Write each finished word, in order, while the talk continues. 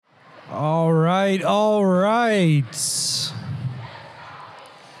All right.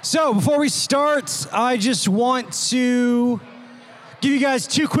 So before we start, I just want to give you guys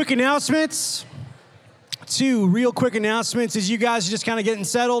two real quick announcements as you guys are just kind of getting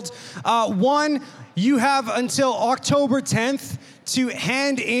settled. One, you have until October 10th to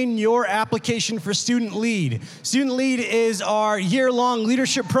hand in your application for Student Lead. Student Lead is our year-long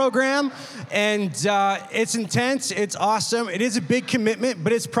leadership program, and it's intense, it's awesome. It is a big commitment,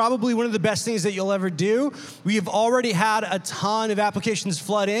 but it's probably one of the best things that you'll ever do. We have already had a ton of applications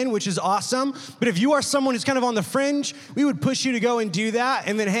flood in, which is awesome. But if you are someone who's kind of on the fringe, we would push you to go and do that,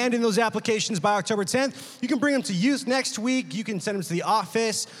 and then hand in those applications by October 10th. You can bring them to youth next week. You can send them to the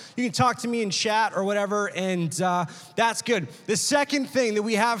office. You can talk to me in chat or whatever, and that's good. The second thing that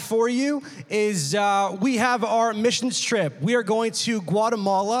we have for you is we have our missions trip. We are going to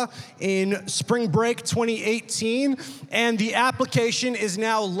Guatemala in spring break 2018, and the application is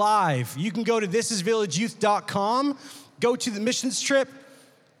now live. You can go to thisisvillageyouth.com, go to the missions trip,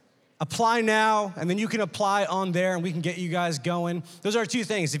 apply now, and then you can apply on there, and we can get you guys going. Those are two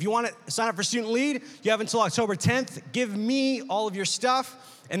things. If you want to sign up for Student Lead, you have until October 10th. Give me all of your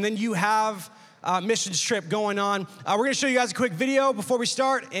stuff, and then you have missions trip going on. We're going to show you guys a quick video before we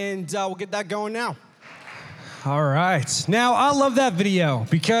start, and we'll get that going now. All right. Now, I love that video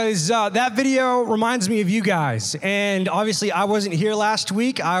because that video reminds me of you guys. And obviously, I wasn't here last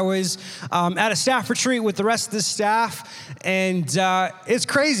week. I was at a staff retreat with the rest of the staff. And it's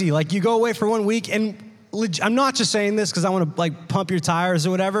crazy. Like, you go away for 1 week. And I'm not just saying this because I want to, like, pump your tires or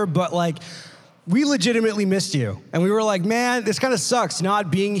whatever. But, like, we legitimately missed you. And we were like, man, this kind of sucks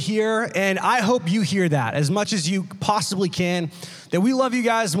not being here. And I hope you hear that as much as you possibly can, that we love you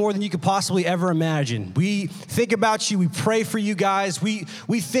guys more than you could possibly ever imagine. We think about you. We pray for you guys. We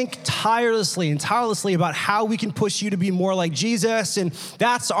think tirelessly about how we can push you to be more like Jesus. And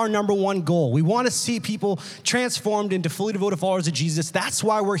that's our number one goal. We want to see people transformed into fully devoted followers of Jesus. That's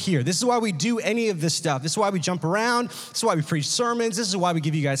why we're here. This is why we do any of this stuff. This is why we jump around. This is why we preach sermons. This is why we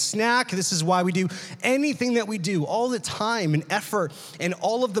give you guys snack. This is why we do anything that we do, all the time and effort and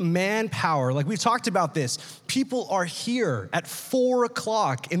all of the manpower. Like, we've talked about this. People are here at 4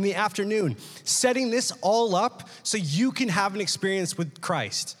 o'clock in the afternoon, setting this all up so you can have an experience with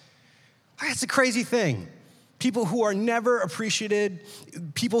Christ. That's a crazy thing. People who are never appreciated,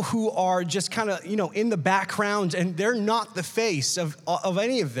 people who are just kind of, in the background, and they're not the face of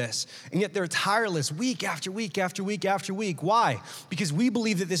any of this, and yet they're tireless week after week after week after week. Why? Because we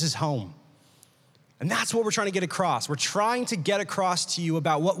believe that this is home. And that's what we're trying to get across. We're trying to get across to you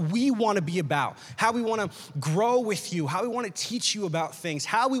about what we want to be about, how we want to grow with you, how we want to teach you about things,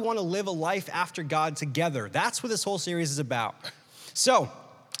 how we want to live a life after God together. That's what this whole series is about. So,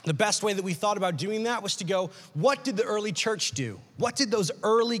 the best way that we thought about doing that was to go, what did the early church do? What did those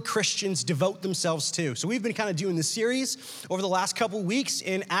early Christians devote themselves to? So we've been kind of doing this series over the last couple weeks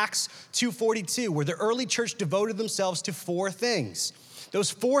in Acts 2:42, where the early church devoted themselves to 4 things. Those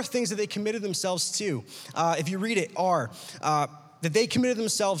 4 things that they committed themselves to, if you read it, are that they committed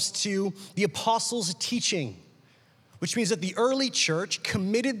themselves to the apostles' teaching, which means that the early church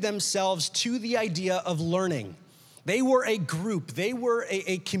committed themselves to the idea of learning. They were a group. They were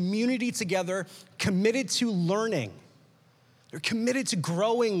a community together committed to learning. They're committed to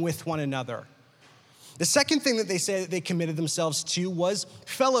growing with one another. The second thing that they say that they committed themselves to was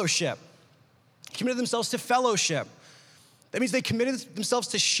fellowship. Committed themselves to fellowship. That means they committed themselves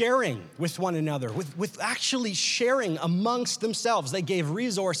to sharing with one another, with actually sharing amongst themselves. They gave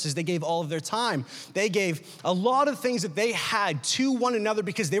resources. They gave all of their time. They gave a lot of things that they had to one another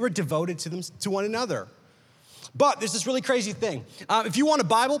because they were devoted to one another. But there's this really crazy thing. If you want a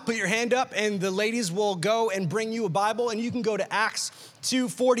Bible, put your hand up, and the ladies will go and bring you a Bible, and you can go to Acts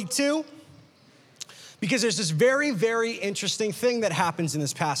 2:42, because there's this very, very interesting thing that happens in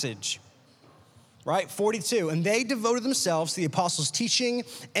this passage. Right, 42, and they devoted themselves to the apostles' teaching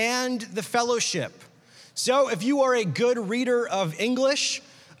and the fellowship. So if you are a good reader of English,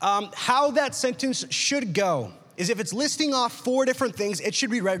 how that sentence should go is, if it's listing off 4 different things, it should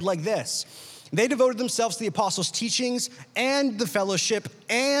be read like this. They devoted themselves to the apostles' teachings and the fellowship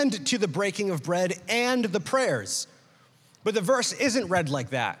and to the breaking of bread and the prayers. But the verse isn't read like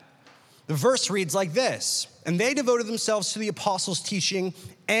that. The verse reads like this: and they devoted themselves to the apostles' teaching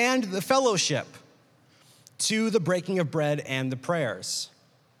and the fellowship, to the breaking of bread and the prayers.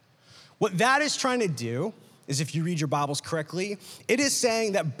 What that is trying to do is, if you read your Bibles correctly, it is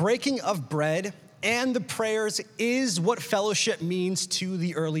saying that breaking of bread and the prayers is what fellowship means to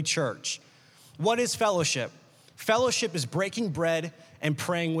the early church. What is fellowship? Fellowship is breaking bread and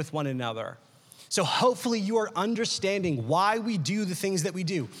praying with one another. So hopefully you are understanding why we do the things that we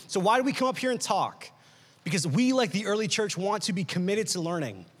do. So why do we come up here and talk? Because we, like the early church, want to be committed to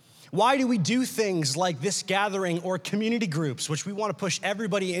learning. Why do we do things like this gathering or community groups, which we want to push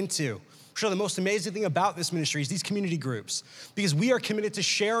everybody into? I'm sure the most amazing thing about this ministry is these community groups, because we are committed to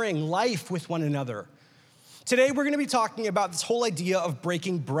sharing life with one another. Today, we're going to be talking about this whole idea of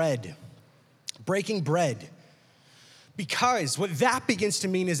breaking bread. Breaking bread. Because what that begins to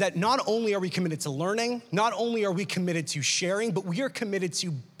mean is that not only are we committed to learning, not only are we committed to sharing, but we are committed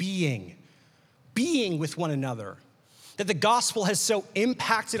to being with one another. That the gospel has so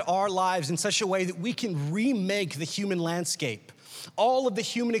impacted our lives in such a way that we can remake the human landscape. All of the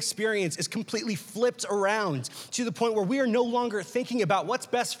human experience is completely flipped around to the point where we are no longer thinking about what's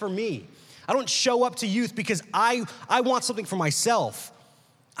best for me. I don't show up to youth because I want something for myself.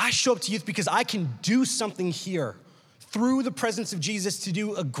 I show up to youth because I can do something here through the presence of Jesus to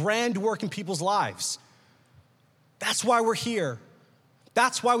do a grand work in people's lives. That's why we're here.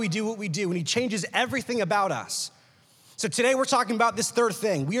 That's why we do what we do, and he changes everything about us. So today we're talking about this third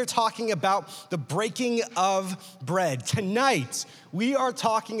thing. We are talking about the breaking of bread. Tonight, we are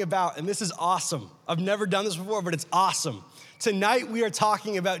talking about, and this is awesome. I've never done this before, but it's awesome. Tonight, we are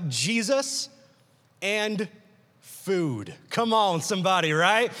talking about Jesus and food. Come on, somebody,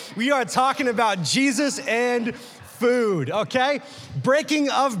 right? We are talking about Jesus and food, okay?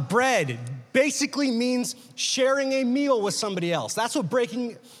 Breaking of bread basically means sharing a meal with somebody else. That's what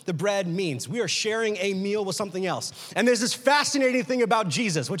breaking the bread means. We are sharing a meal with something else. And there's this fascinating thing about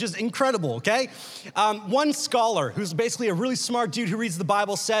Jesus, which is incredible, okay? One scholar, who's basically a really smart dude who reads the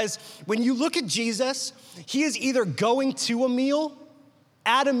Bible, says, when you look at Jesus, he is either going to a meal,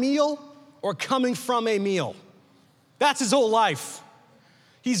 at a meal, or coming from a meal. That's his whole life.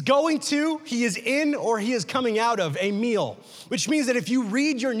 He's going to, he is in, or he is coming out of a meal, which means that if you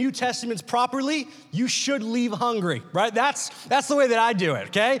read your New Testaments properly, you should leave hungry, right? That's the way that I do it,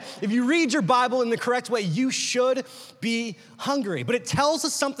 okay? If you read your Bible in the correct way, you should be hungry. But it tells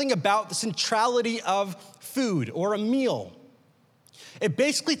us something about the centrality of food or a meal. It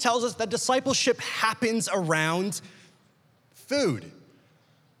basically tells us that discipleship happens around food.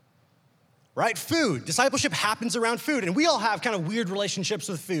 Right? Food. Discipleship happens around food. And we all have kind of weird relationships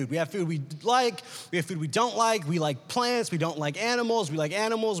with food. We have food we like. We have food we don't like. We like plants. We don't like animals. We like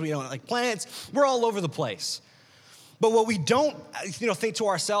animals. We don't like plants. We're all over the place. But what we don't, think to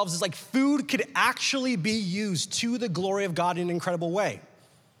ourselves is like food could actually be used to the glory of God in an incredible way.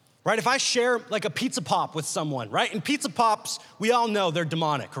 Right? If I share like a pizza pop with someone, right? And pizza pops, we all know they're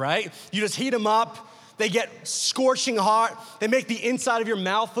demonic, right? You just heat them up. They get scorching hot. They make the inside of your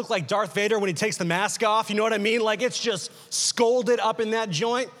mouth look like Darth Vader when he takes the mask off. You know what I mean? Like it's just scalded up in that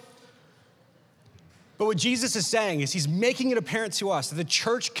joint. But what Jesus is saying is he's making it apparent to us that the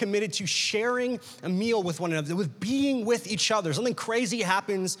church committed to sharing a meal with one another, with being with each other. Something crazy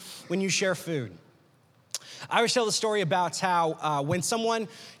happens when you share food. I always tell the story about how when someone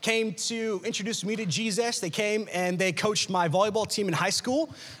came to introduce me to Jesus, they came and they coached my volleyball team in high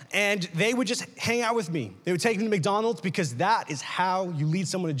school, and they would just hang out with me. They would take me to McDonald's because that is how you lead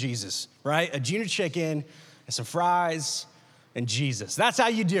someone to Jesus, right? A junior chicken and some fries and Jesus. That's how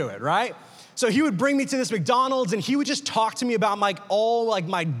you do it, right? So he would bring me to this McDonald's, and he would just talk to me about my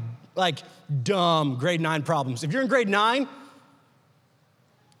dumb grade 9 problems. If you're in grade 9,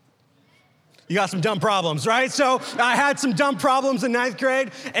 you got some dumb problems, right? So I had some dumb problems in 9th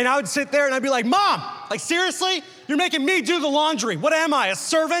grade, and I would sit there and I'd be like, Mom, like seriously? You're making me do the laundry. What am I, a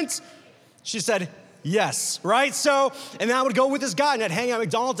servant? She said, yes, right? So, and then I would go with this guy and I'd hang out at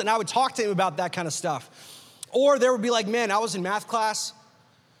McDonald's and I would talk to him about that kind of stuff. Or there would be like, man, I was in math class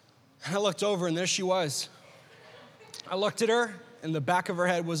and I looked over and there she was. I looked at her and the back of her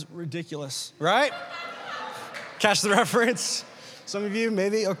head was ridiculous, right? Catch the reference? Some of you,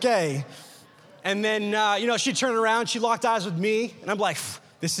 maybe, okay. And then, she'd turn around, she locked eyes with me, and I'm like,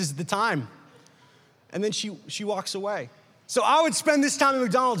 this is the time. And then she walks away. So I would spend this time at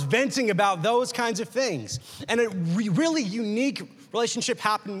McDonald's venting about those kinds of things. And a really unique relationship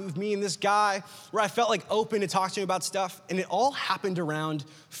happened with me and this guy where I felt like open to talk to him about stuff, and it all happened around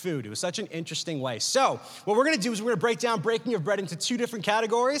food. It was such an interesting way. So what we're gonna do is we're gonna break down breaking of bread into 2 different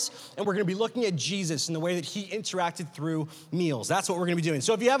categories, and we're gonna be looking at Jesus and the way that he interacted through meals. That's what we're gonna be doing.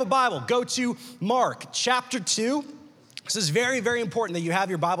 So if you have a Bible, go to Mark chapter 2. This is very, very important that you have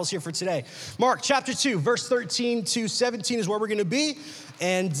your Bibles here for today. Mark chapter 2, verse 13 to 17 is where we're gonna be,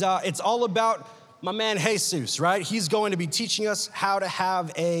 and it's all about my man Jesus, right? He's going to be teaching us how to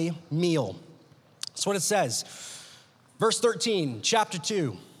have a meal. That's what it says. Verse 13, chapter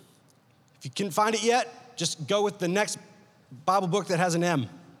 2. If you can't find it yet, just go with the next Bible book that has an M.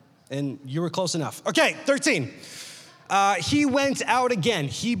 And you were close enough. Okay, 13. He went out again,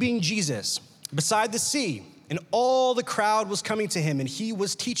 he being Jesus, beside the sea, and all the crowd was coming to him, and he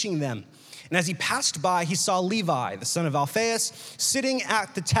was teaching them. And as he passed by, he saw Levi, the son of Alphaeus, sitting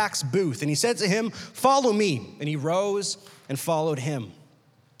at the tax booth. And he said to him, "Follow me." And he rose and followed him.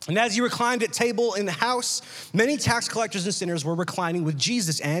 And as he reclined at table in the house, many tax collectors and sinners were reclining with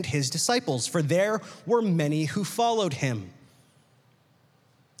Jesus and his disciples, for there were many who followed him.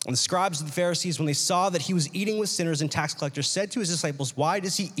 And the scribes and the Pharisees, when they saw that he was eating with sinners and tax collectors, said to his disciples, "Why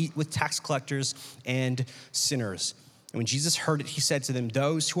does he eat with tax collectors and sinners?" And when Jesus heard it, he said to them,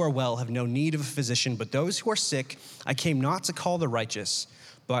 "Those who are well have no need of a physician, but those who are sick, I came not to call the righteous,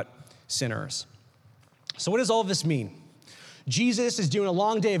 but sinners." So what does all of this mean? Jesus is doing a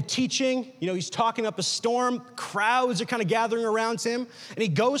long day of teaching. He's talking up a storm. Crowds are kind of gathering around him. And he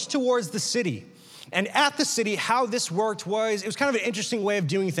goes towards the city. And at the city, how this worked was, it was kind of an interesting way of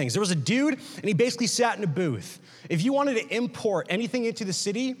doing things. There was a dude, and he basically sat in a booth. If you wanted to import anything into the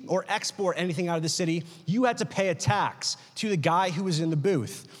city or export anything out of the city, you had to pay a tax to the guy who was in the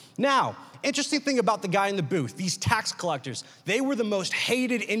booth. Now, interesting thing about the guy in the booth, these tax collectors, they were the most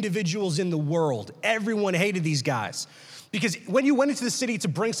hated individuals in the world. Everyone hated these guys. Because when you went into the city to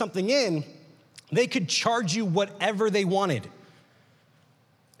bring something in, they could charge you whatever they wanted.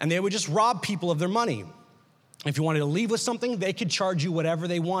 And they would just rob people of their money. If you wanted to leave with something, they could charge you whatever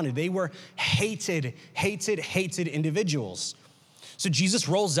they wanted. They were hated individuals. So Jesus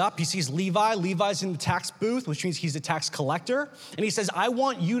rolls up, he sees Levi. Levi's in the tax booth, which means he's a tax collector. And he says, "I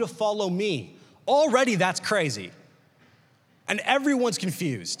want you to follow me." Already that's crazy. And everyone's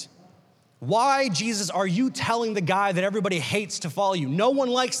confused. Why, Jesus, are you telling the guy that everybody hates to follow you? No one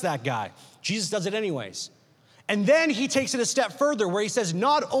likes that guy. Jesus does it anyways. And then he takes it a step further where he says,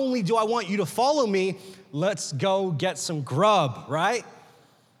 not only do I want you to follow me, let's go get some grub, right?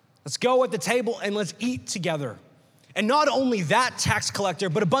 Let's go at the table and let's eat together. And not only that tax collector,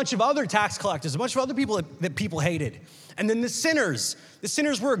 but a bunch of other tax collectors, a bunch of other people that people hated. And then the sinners. The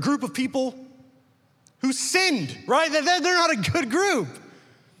sinners were a group of people who sinned, right? They're not a good group.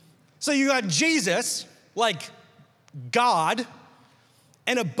 So you got Jesus, like God,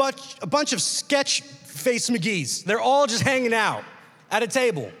 and a bunch of sketch-face McGee's. They're all just hanging out at a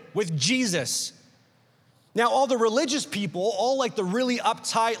table with Jesus. Now, all the religious people, all like the really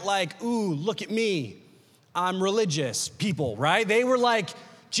uptight, like, ooh, look at me, I'm religious people, right? They were like,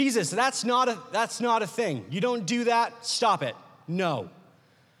 Jesus, that's not a thing. You don't do that, stop it. No.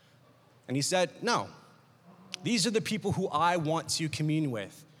 And he said, no. These are the people who I want to commune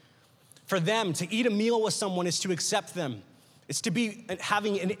with. For them, to eat a meal with someone is to accept them. It's to be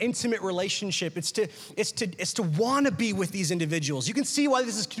having an intimate relationship. It's to want to be with these individuals. You can see why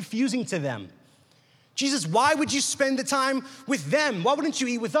this is confusing to them. Jesus, why would you spend the time with them? Why wouldn't you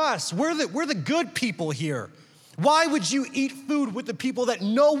eat with us? We're the good people here. Why would you eat food with the people that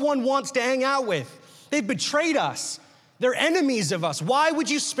no one wants to hang out with? They've betrayed us. They're enemies of us. Why would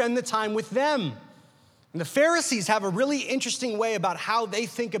you spend the time with them? And the Pharisees have a really interesting way about how they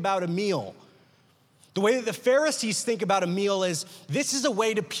think about a meal. The way that the Pharisees think about a meal is, this is a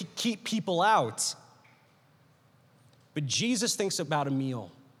way to keep people out. But Jesus thinks about a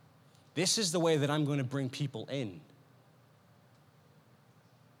meal. This is the way that I'm going to bring people in.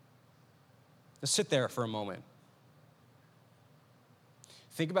 Let's sit there for a moment.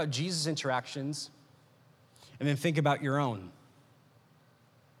 Think about Jesus' interactions, and then think about your own.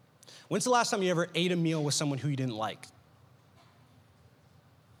 When's the last time you ever ate a meal with someone who you didn't like?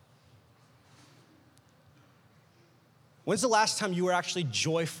 When's the last time you were actually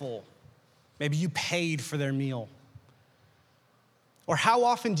joyful? Maybe you paid for their meal. Or how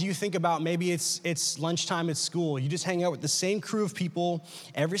often do you think about, maybe it's lunchtime at school, you just hang out with the same crew of people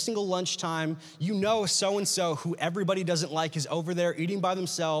every single lunchtime, you know so-and-so who everybody doesn't like is over there eating by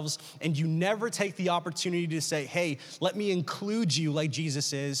themselves, and you never take the opportunity to say, hey, let me include you like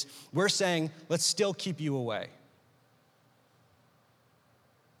Jesus is. We're saying, let's still keep you away.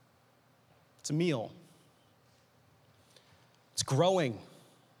 It's a meal. It's growing.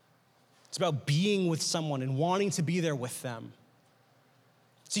 It's about being with someone and wanting to be there with them.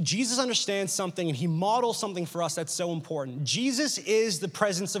 See, Jesus understands something, and he models something for us that's so important. Jesus is the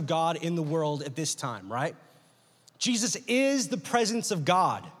presence of God in the world at this time, right? Jesus is the presence of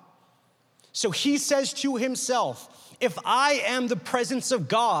God. So he says to himself, if I am the presence of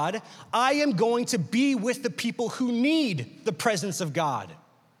God, I am going to be with the people who need the presence of God.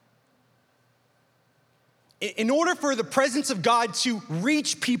 In order for the presence of God to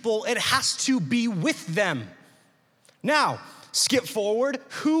reach people, it has to be with them. Now, skip forward.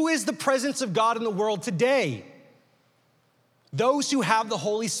 Who is the presence of God in the world today? Those who have the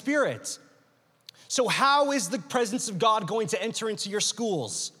Holy Spirit. So how is the presence of God going to enter into your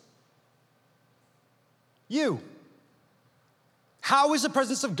schools? You. How is the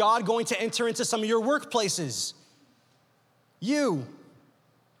presence of God going to enter into some of your workplaces? You.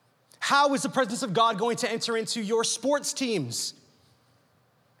 How is the presence of God going to enter into your sports teams?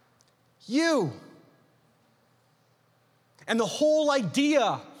 You. And the whole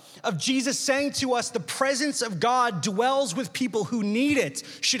idea of Jesus saying to us, the presence of God dwells with people who need it,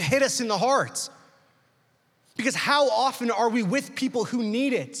 should hit us in the heart. Because how often are we with people who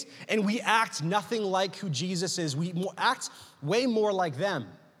need it and we act nothing like who Jesus is? We act way more like them.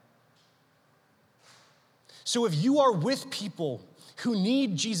 So if you are with people who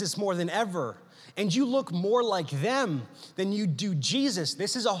need Jesus more than ever, and you look more like them than you do Jesus,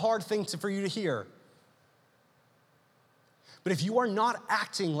 this is a hard thing for you to hear. But if you are not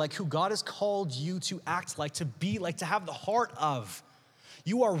acting like who God has called you to act like, to be like, to have the heart of,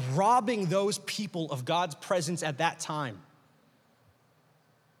 you are robbing those people of God's presence at that time.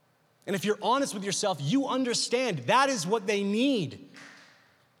 And if you're honest with yourself, you understand that is what they need.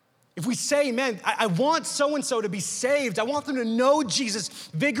 If we say, man, I want so-and-so to be saved, I want them to know Jesus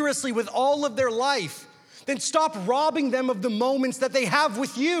vigorously with all of their life, then stop robbing them of the moments that they have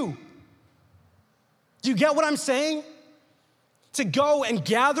with you. Do you get what I'm saying? To go and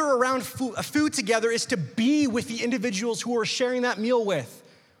gather around food together is to be with the individuals who are sharing that meal with.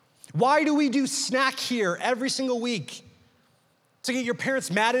 Why do we do snack here every single week? To get your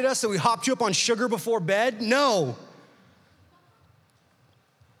parents mad at us that we hopped you up on sugar before bed? No.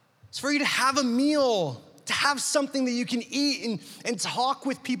 It's for you to have a meal, to have something that you can eat and talk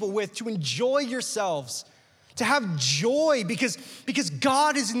with people with, to enjoy yourselves, to have joy because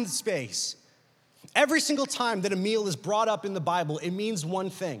God is in the space. Every single time that a meal is brought up in the Bible, it means one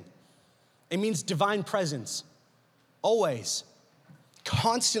thing. It means divine presence. Always.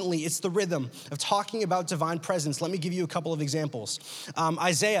 Constantly, it's the rhythm of talking about divine presence. Let me give you a couple of examples.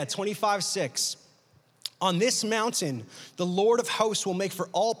 Isaiah 25:6. On this mountain, the Lord of hosts will make for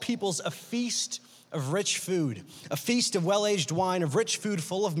all peoples a feast of rich food, a feast of well-aged wine, of rich food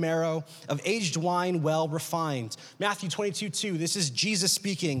full of marrow, of aged wine well refined. Matthew 22:2, this is Jesus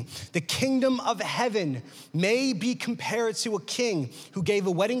speaking. The kingdom of heaven may be compared to a king who gave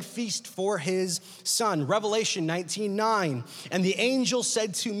a wedding feast for his son. Revelation 19:9, and the angel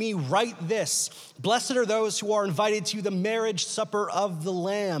said to me, write this, blessed are those who are invited to the marriage supper of the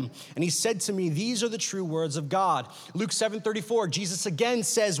Lamb. And he said to me, these are the true words of God. Luke 7:34, Jesus again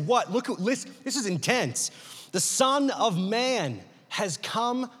says what? Look, this is intense. The Son of Man has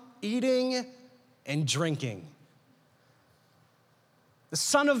come eating and drinking. The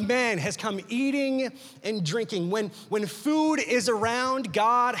Son of Man has come eating and drinking. When food is around,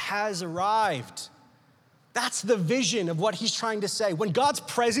 God has arrived. That's the vision of what he's trying to say. When God's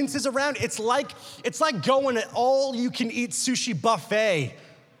presence is around, it's like going to all-you-can-eat sushi buffet,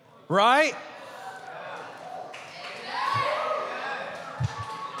 right?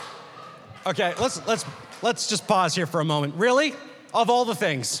 Okay, let's just pause here for a moment. Really? Of all the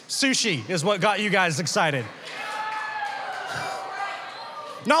things, sushi is what got you guys excited.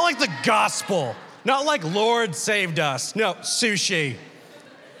 Not like the gospel, not like Lord saved us. No, sushi.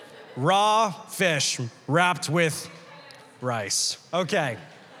 Raw fish wrapped with rice. Okay.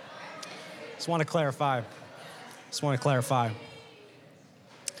 Just want to clarify.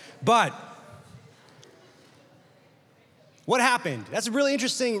 But what happened? That's a really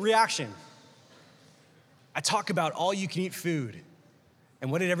interesting reaction. I talk about all you can eat food. And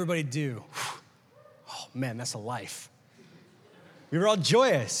what did everybody do? Oh man, that's a life. We were all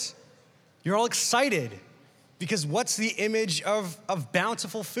joyous. You're all excited. Because what's the image of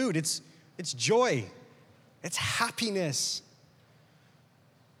bountiful food? It's joy. It's happiness.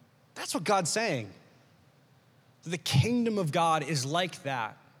 That's what God's saying. The kingdom of God is like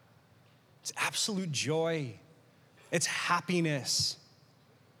that. It's absolute joy. It's happiness.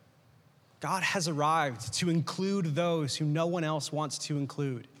 God has arrived to include those who no one else wants to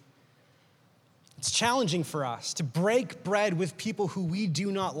include. It's challenging for us to break bread with people who we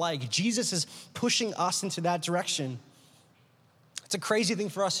do not like. Jesus is pushing us into that direction. It's a crazy thing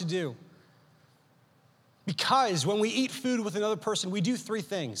for us to do. Because when we eat food with another person, we do three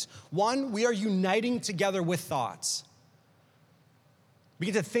things. One, we are uniting together with thoughts. We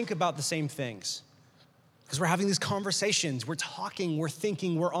get to think about the same things. Because we're having these conversations, we're talking, we're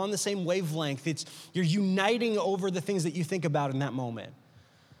thinking, we're on the same wavelength. You're uniting over the things that you think about in that moment.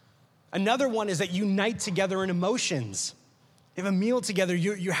 Another one is that unite together in emotions. You have a meal together,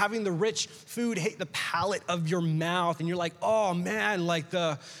 you're having the rich food hit the palate of your mouth, and you're like, oh man, like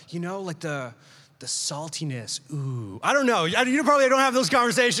the the saltiness, ooh. I don't know. You probably don't have those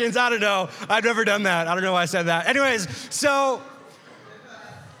conversations. I don't know. I've never done that. I don't know why I said that. Anyways,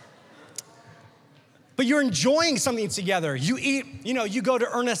 but you're enjoying something together. You eat, you go to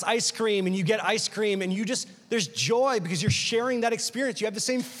Ernest Ice Cream and you get ice cream and there's joy because you're sharing that experience. You have the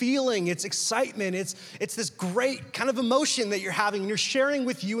same feeling. It's excitement. It's this great kind of emotion that you're having and you're sharing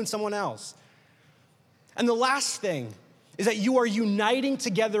with you and someone else. And the last thing is that you are uniting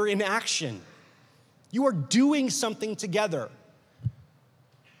together in action. You are doing something together.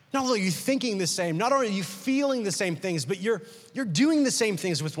 Not only are you thinking the same, not only are you feeling the same things, but you're doing the same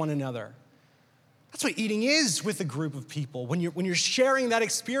things with one another. That's what eating is with a group of people. When you're sharing that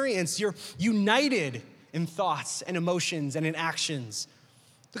experience, you're united in thoughts and emotions and in actions.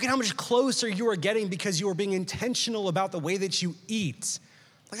 Look at how much closer you are getting because you are being intentional about the way that you eat.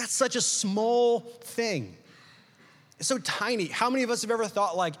 Like, that's such a small thing. It's so tiny. How many of us have ever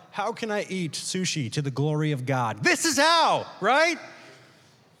thought, like, how can I eat sushi to the glory of God? This is how, right?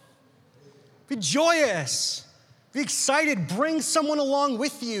 Be joyous. Be excited. Bring someone along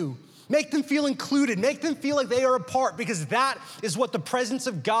with you. Make them feel included. Make them feel like they are a part, because that is what the presence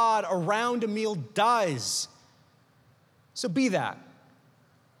of God around a meal does. So be that.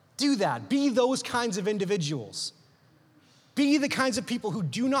 Do that. Be those kinds of individuals. Be the kinds of people who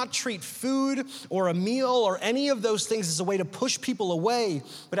do not treat food or a meal or any of those things as a way to push people away,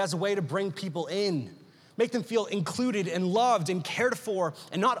 but as a way to bring people in. Make them feel included and loved and cared for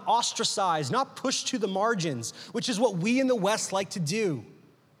and not ostracized, not pushed to the margins, which is what we in the West like to do.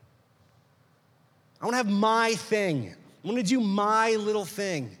 I want to have my thing. I want to do my little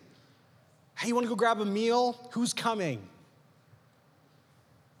thing. Hey, you want to go grab a meal? Who's coming?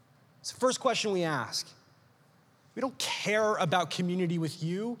 It's the first question we ask. We don't care about community with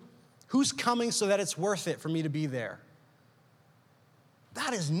you. Who's coming so that it's worth it for me to be there?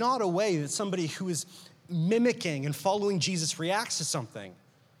 That is not a way that somebody who is mimicking and following Jesus reacts to something.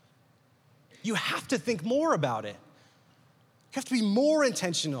 You have to think more about it. You have to be more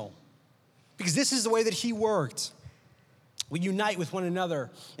intentional, because this is the way that he worked. We unite with one another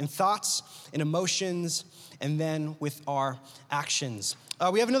in thoughts, in emotions, and then with our actions.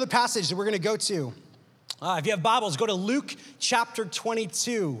 We have another passage that we're going to go to. If you have Bibles, go to Luke chapter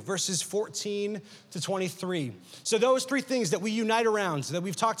 22, verses 14 to 23. So those three things that we unite around, that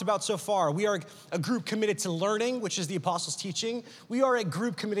we've talked about so far. We are a group committed to learning, which is the apostles' teaching. We are a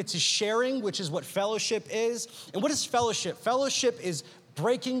group committed to sharing, which is what fellowship is. And what is fellowship? Fellowship is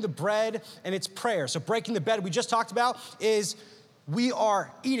breaking the bread, and it's prayer. So breaking the bread we just talked about is we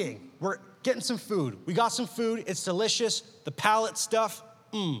are eating. We're getting some food. We got some food. It's delicious. The palate stuff,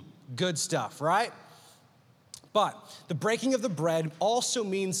 good stuff, right? But the breaking of the bread also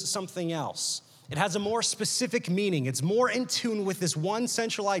means something else. It has a more specific meaning. It's more in tune with this one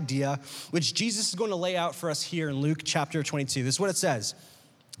central idea, which Jesus is going to lay out for us here in Luke chapter 22. This is what it says.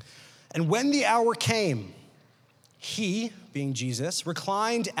 And when the hour came, he, being Jesus,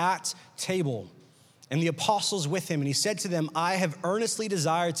 reclined at table, and the apostles with him. And he said to them, I have earnestly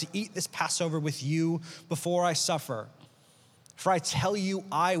desired to eat this Passover with you before I suffer. For I tell you,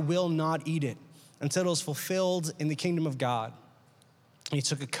 I will not eat it until it is fulfilled in the kingdom of God. And he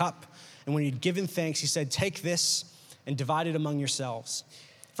took a cup, and when he had given thanks, he said, take this and divide it among yourselves.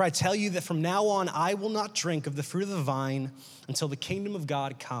 For I tell you that from now on, I will not drink of the fruit of the vine until the kingdom of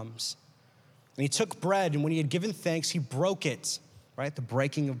God comes. And he took bread, and when he had given thanks, he broke it, right? The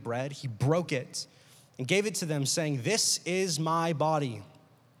breaking of bread. He broke it and gave it to them, saying, this is my body,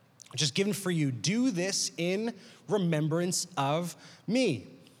 which is given for you. Do this in remembrance of me.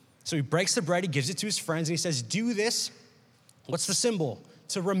 So he breaks the bread, he gives it to his friends, and he says, do this. What's the symbol?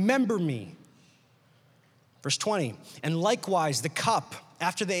 To remember me. Verse 20, and likewise the cup,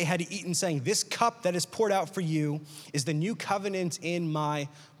 after they had eaten, saying, this cup that is poured out for you is the new covenant in my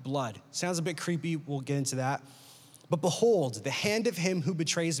blood. Sounds a bit creepy. We'll get into that. But behold, the hand of him who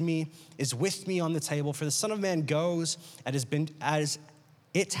betrays me is with me on the table. For the Son of Man goes as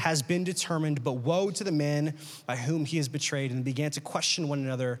it has been determined, but woe to the man by whom he is betrayed. And began to question one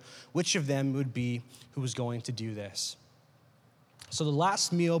another which of them would be who was going to do this. So the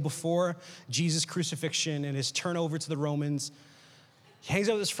last meal before Jesus' crucifixion and his turnover to the Romans, he hangs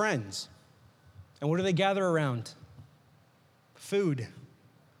out with his friends. And what do they gather around? Food.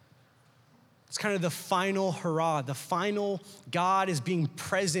 It's kind of the final hurrah, the final God is being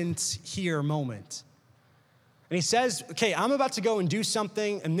present here moment. And he says, okay, I'm about to go and do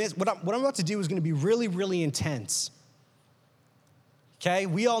something, and what I'm about to do is going to be really, really intense. Okay,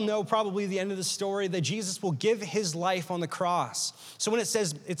 we all know probably the end of the story that Jesus will give his life on the cross. So when it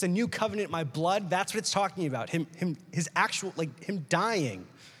says it's a new covenant in my blood, that's what it's talking about. Him dying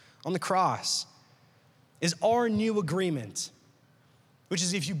on the cross. is our new agreement, which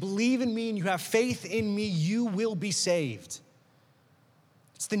is if you believe in me and you have faith in me, you will be saved.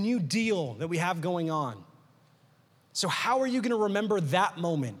 It's the new deal that we have going on. So how are you going to remember that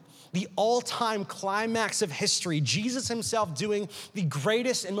moment? The all-time climax of history, Jesus himself doing the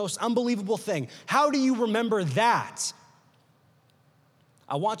greatest and most unbelievable thing. How do you remember that?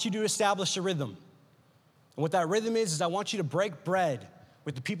 I want you to establish a rhythm. And what that rhythm is I want you to break bread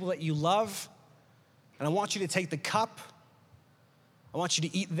with the people that you love, and I want you to take the cup. I want you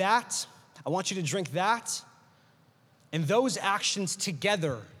to eat that. I want you to drink that. And those actions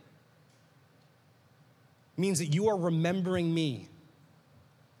together means that you are remembering me.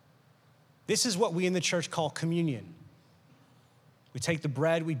 This is what we in the church call communion. We take the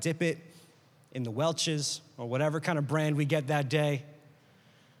bread, we dip it in the Welch's or whatever kind of brand we get that day,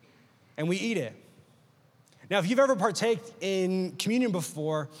 and we eat it. Now, if you've ever partaked in communion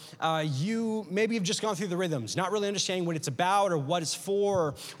before, you maybe have just gone through the rhythms, not really understanding what it's about or what it's for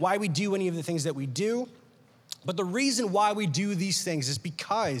or why we do any of the things that we do. But the reason why we do these things is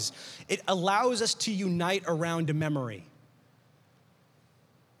because it allows us to unite around a memory.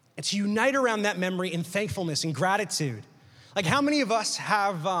 And to unite around that memory in thankfulness and gratitude. Like how many of us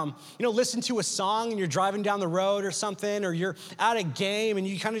have, listened to a song and you're driving down the road or something, or you're at a game and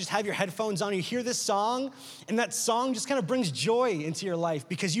you kind of just have your headphones on, you hear this song, and that song just kind of brings joy into your life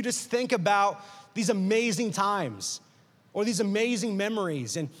because you just think about these amazing times or these amazing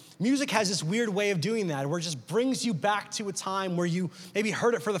memories. And music has this weird way of doing that, where it just brings you back to a time where you maybe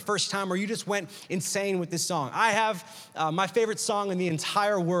heard it for the first time or you just went insane with this song. I have my favorite song in the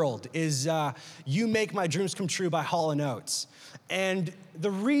entire world is You Make My Dreams Come True by Hall & Oates. And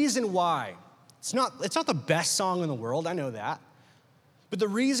the reason why, it's not the best song in the world, I know that. But the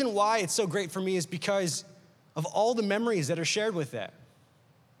reason why it's so great for me is because of all the memories that are shared with it.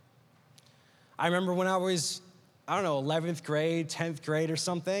 I remember when I was 11th grade, 10th grade or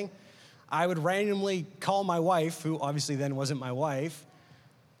something, I would randomly call my wife, who obviously then wasn't my wife,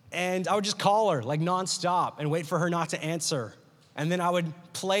 and I would just call her like nonstop and wait for her not to answer. And then I would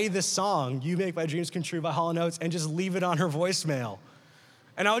play this song, You Make My Dreams Come True by Hall & Oates, and just leave it on her voicemail.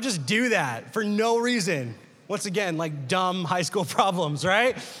 And I would just do that for no reason. Once again, like dumb high school problems,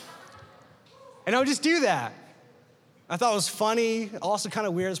 right? And I would just do that. I thought it was funny, also kind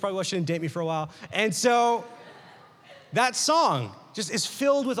of weird. It's probably why she didn't date me for a while. And so that song just is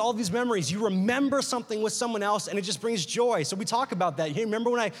filled with all these memories. You remember something with someone else, and it just brings joy. So we talk about that. Hey, remember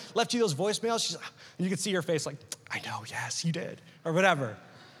when I left you those voicemails? And you could see her face like, I know, yes, you did, or whatever.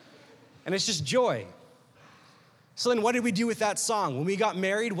 And it's just joy. So then what did we do with that song? When we got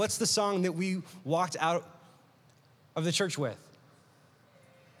married, what's the song that we walked out of the church with?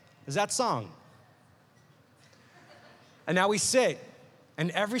 Is that song. And now we sit,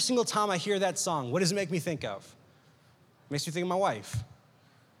 and every single time I hear that song, what does it make me think of? It makes me think of my wife.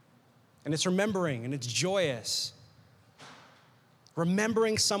 And it's remembering, and it's joyous.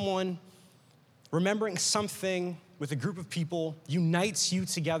 Remembering someone, remembering something with a group of people unites you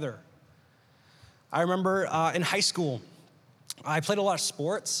together. I remember in high school, I played a lot of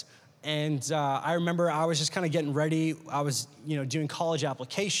sports, and I remember I was just kind of getting ready. I was, doing college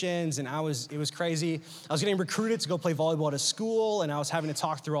applications, and it was crazy. I was getting recruited to go play volleyball at a school, and I was having to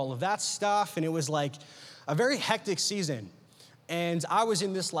talk through all of that stuff, and it was like a very hectic season. And I was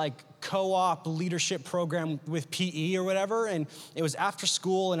in this like co-op leadership program with PE or whatever, and it was after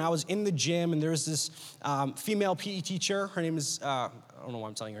school, and I was in the gym, and there was this female PE teacher. Her name is, I don't know why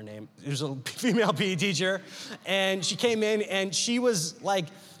I'm telling her name. It was a female PE teacher, and she came in, and she was like,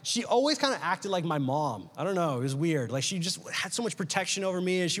 she always kind of acted like my mom. I don't know, it was weird. Like she just had so much protection over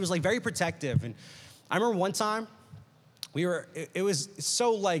me, and she was like very protective. And I remember one time, it was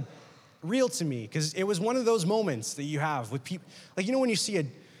so like real to me, because it was one of those moments that you have with people, like, when you see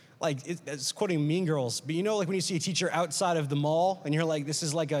it's quoting Mean Girls, but like when you see a teacher outside of the mall, and you're like, this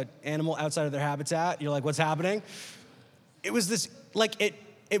is like an animal outside of their habitat, you're like, what's happening? It was this, like,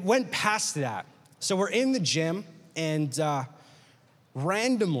 it went past that. So we're in the gym, and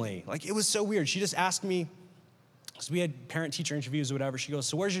randomly, like, it was so weird, she just asked me, because we had parent-teacher interviews or whatever, she goes,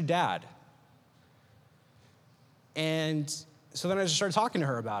 so where's your dad? And so then I just started talking to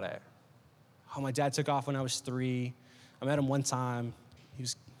her about it. Oh, my dad took off when I was 3. I met him one time. He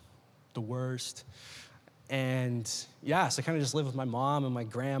was the worst. And yeah, so I kind of just lived with my mom and my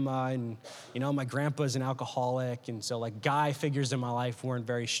grandma, and my grandpa's an alcoholic, and so like guy figures in my life weren't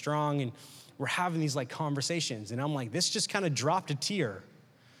very strong, and we're having these like conversations, and I'm like, this just kind of dropped a tear.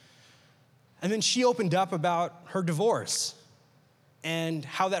 And then she opened up about her divorce and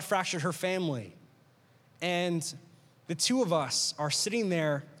how that fractured her family. And the two of us are sitting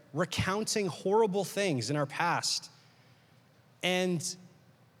there recounting horrible things in our past. And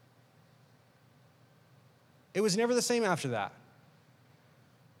it was never the same after that.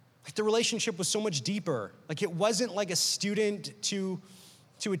 Like the relationship was so much deeper. Like it wasn't like a student to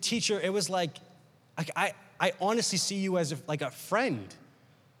a teacher. It was like I honestly see you as like a friend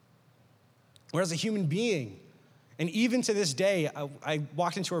or as a human being. And even to this day, I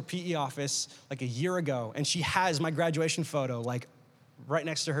walked into her PE office like a year ago, and she has my graduation photo like right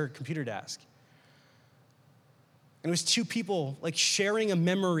next to her computer desk. And it was two people like sharing a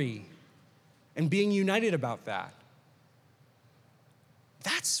memory and being united about that.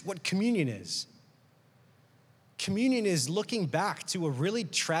 That's what communion is. Communion is looking back to a really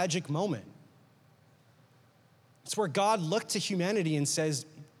tragic moment. It's where God looked to humanity and says,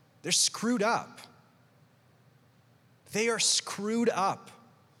 they're screwed up. They are screwed up.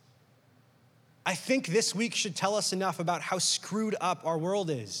 I think this week should tell us enough about how screwed up our world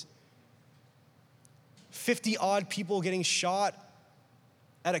is. 50-odd people getting shot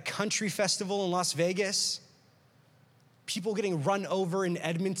at a country festival in Las Vegas. People getting run over in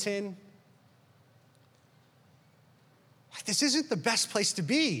Edmonton. This isn't the best place to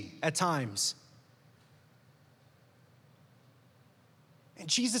be at times. And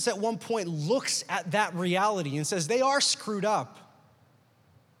Jesus at one point looks at that reality and says, they are screwed up.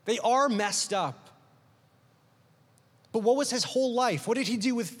 They are messed up. But what was his whole life? What did he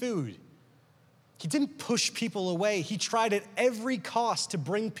do with food? He didn't push people away. He tried at every cost to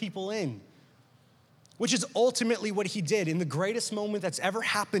bring people in, which is ultimately what he did in the greatest moment that's ever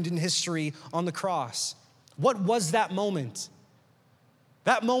happened in history on the cross. What was that moment?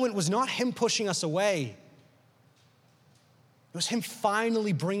 That moment was not him pushing us away. It was him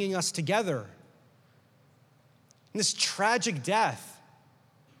finally bringing us together. In this tragic death,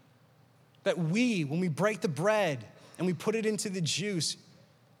 that we, when we break the bread and we put it into the juice,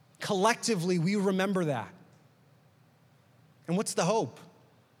 collectively we remember that. And what's the hope?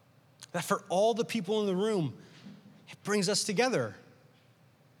 That for all the people in the room, it brings us together.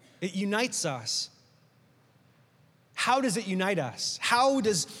 It unites us. How does it unite us? How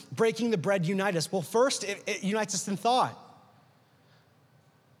does breaking the bread unite us? Well, first, it unites us in thought.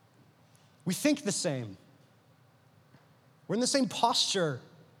 We think the same. We're in the same posture.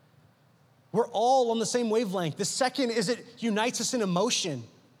 We're all on the same wavelength. The second is it unites us in emotion.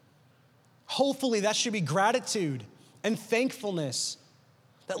 Hopefully that should be gratitude and thankfulness.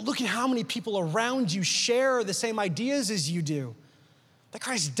 That look at how many people around you share the same ideas as you do. That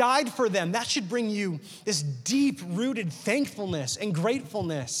Christ died for them. That should bring you this deep-rooted thankfulness and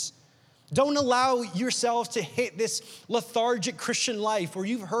gratefulness. Don't allow yourselves to hit this lethargic Christian life where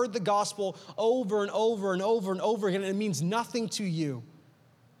you've heard the gospel over and over and over and over again and it means nothing to you.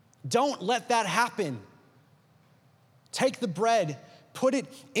 Don't let that happen. Take the bread, put it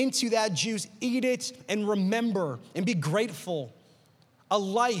into that juice, eat it, and remember and be grateful. A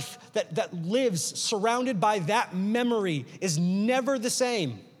life that lives surrounded by that memory is never the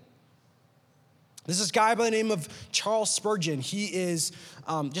same. There's this guy by the name of Charles Spurgeon. He is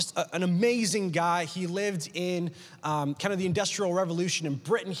just an amazing guy. He lived in kind of the Industrial Revolution in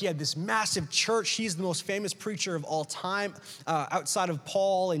Britain. He had this massive church. He's the most famous preacher of all time outside of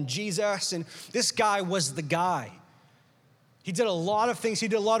Paul and Jesus. And this guy was the guy. He did a lot of things. He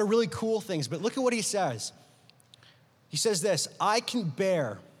did a lot of really cool things. But look at what he says. He says this, I can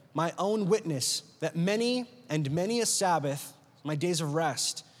bear my own witness that many and many a Sabbath, my days of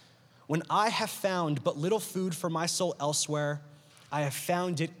rest, when I have found but little food for my soul elsewhere, I have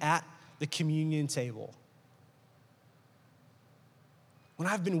found it at the communion table. When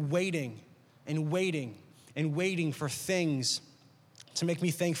I've been waiting and waiting and waiting for things to make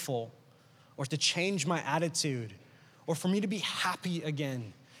me thankful or to change my attitude or for me to be happy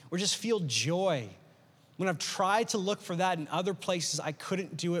again or just feel joy, when I've tried to look for that in other places, I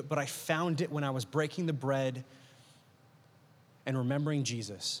couldn't do it, but I found it when I was breaking the bread and remembering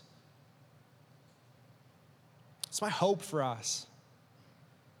Jesus. It's my hope for us.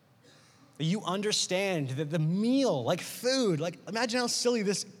 That you understand that the meal, like food, like imagine how silly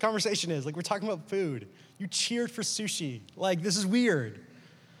this conversation is. Like we're talking about food. You cheered for sushi. Like this is weird.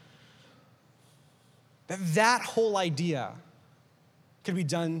 That whole idea could be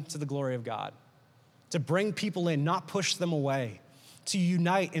done to the glory of God. To bring people in, not push them away. To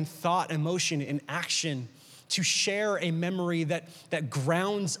unite in thought, emotion, and action. To share a memory that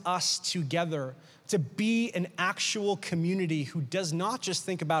grounds us together. To be an actual community who does not just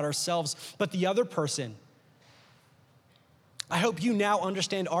think about ourselves, but the other person. I hope you now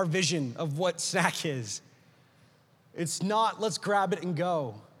understand our vision of what Snack is. It's not, let's grab it and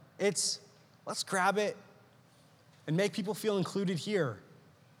go. It's, let's grab it and make people feel included here.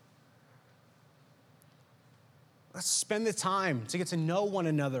 Let's spend the time to get to know one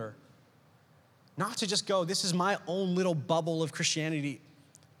another. Not to just go, this is my own little bubble of Christianity.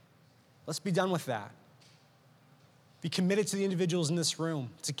 Let's be done with that. Be committed to the individuals in this room,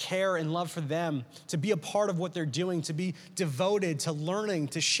 to care and love for them, to be a part of what they're doing, to be devoted to learning,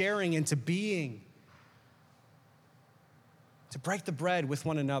 to sharing, and to being. To break the bread with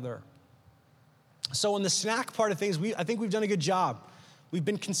one another. So in the snack part of things, I think we've done a good job. We've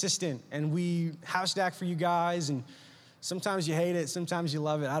been consistent, and we have snack for you guys, and sometimes you hate it, sometimes you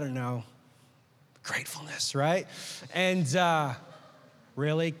love it, I don't know. Gratefulness, right? And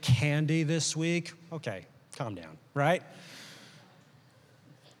really, candy this week? Okay, calm down, right?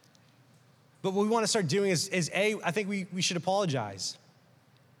 But what we want to start doing is I think we should apologize.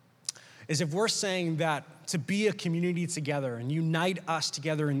 Is if we're saying that to be a community together and unite us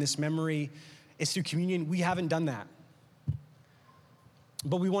together in this memory is through communion, we haven't done that.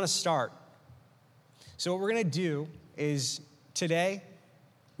 But we want to start. So what we're going to do is today,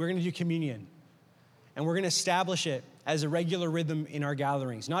 we're going to do communion. And we're going to establish it as a regular rhythm in our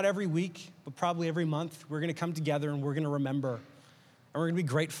gatherings. Not every week, but probably every month. We're going to come together and we're going to remember. And we're going to be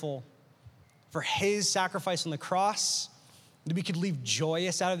grateful for his sacrifice on the cross, that we could leave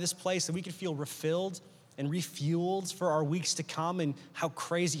joyous out of this place, that we could feel refilled and refueled for our weeks to come and how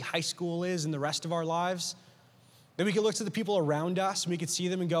crazy high school is and the rest of our lives. That we could look to the people around us and we could see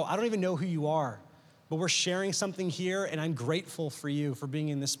them and go, I don't even know who you are, but we're sharing something here and I'm grateful for you for being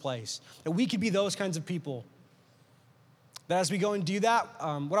in this place. That we could be those kinds of people. That as we go and do that,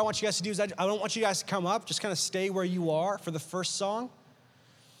 what I want you guys to do is I don't want you guys to come up, just kind of stay where you are for the first song.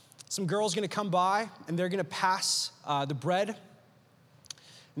 Some girls are going to come by and they're going to pass the bread.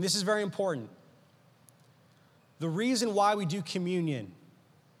 And this is very important. The reason why we do communion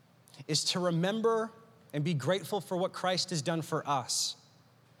is to remember and be grateful for what Christ has done for us,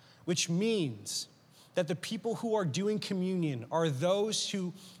 which means that the people who are doing communion are those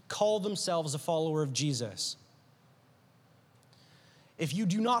who call themselves a follower of Jesus. If you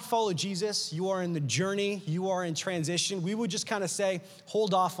do not follow Jesus, you are in the journey, you are in transition, we would just kind of say,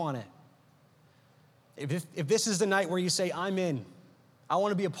 hold off on it. If this is the night where you say, I'm in, I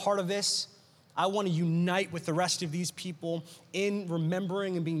want to be a part of this, I want to unite with the rest of these people in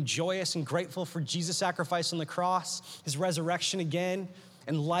remembering and being joyous and grateful for Jesus' sacrifice on the cross, his resurrection again,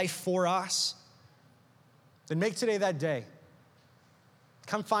 and life for us, then make today that day.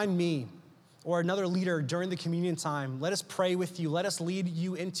 Come find me or another leader during the communion time. Let us pray with you. Let us lead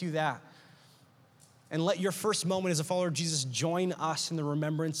you into that. And let your first moment as a follower of Jesus join us in the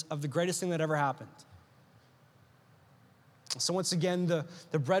remembrance of the greatest thing that ever happened. So once again,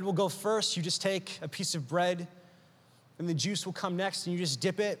 the bread will go first. You just take a piece of bread, and the juice will come next, and you just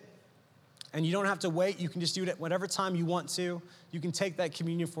dip it. And you don't have to wait. You can just do it at whatever time you want to. You can take that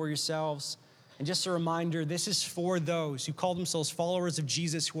communion for yourselves. And just a reminder, this is for those who call themselves followers of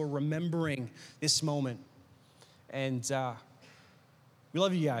Jesus who are remembering this moment. And we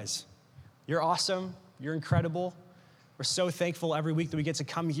love you guys. You're awesome. You're incredible. We're so thankful every week that we get to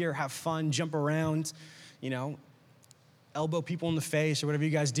come here, have fun, jump around, elbow people in the face or whatever you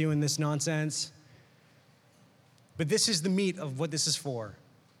guys do in this nonsense. But this is the meat of what this is for,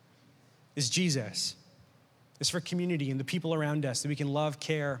 is Jesus. It's for community and the people around us that we can love,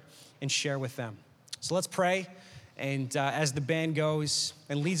 care, and share with them. So let's pray. And as the band goes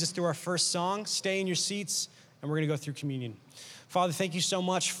and leads us through our first song, stay in your seats and we're going to go through communion. Father, thank you so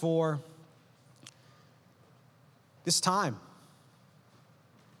much for this time.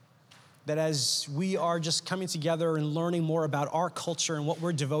 That as we are just coming together and learning more about our culture and what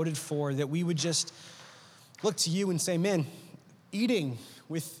we're devoted for, that we would just look to you and say, man, eating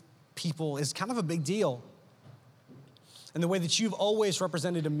with people is kind of a big deal. And the way that you've always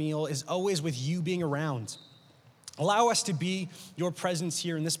represented a meal is always with you being around. Allow us to be your presence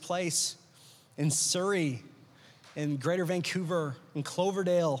here in this place, in Surrey, in Greater Vancouver, in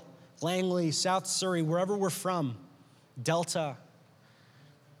Cloverdale, Langley, South Surrey, wherever we're from, Delta,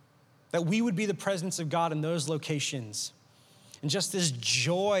 that we would be the presence of God in those locations. And just as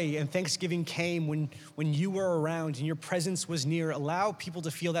joy and thanksgiving came when you were around and your presence was near, allow people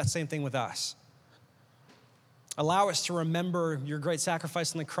to feel that same thing with us. Allow us to remember your great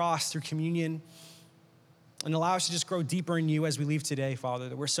sacrifice on the cross through communion, and allow us to just grow deeper in you as we leave today, Father,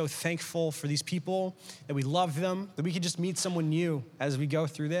 that we're so thankful for these people, that we love them, that we could just meet someone new as we go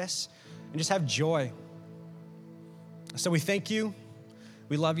through this and just have joy. So we thank you.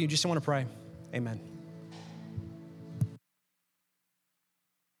 We love you. Just want to pray. Amen.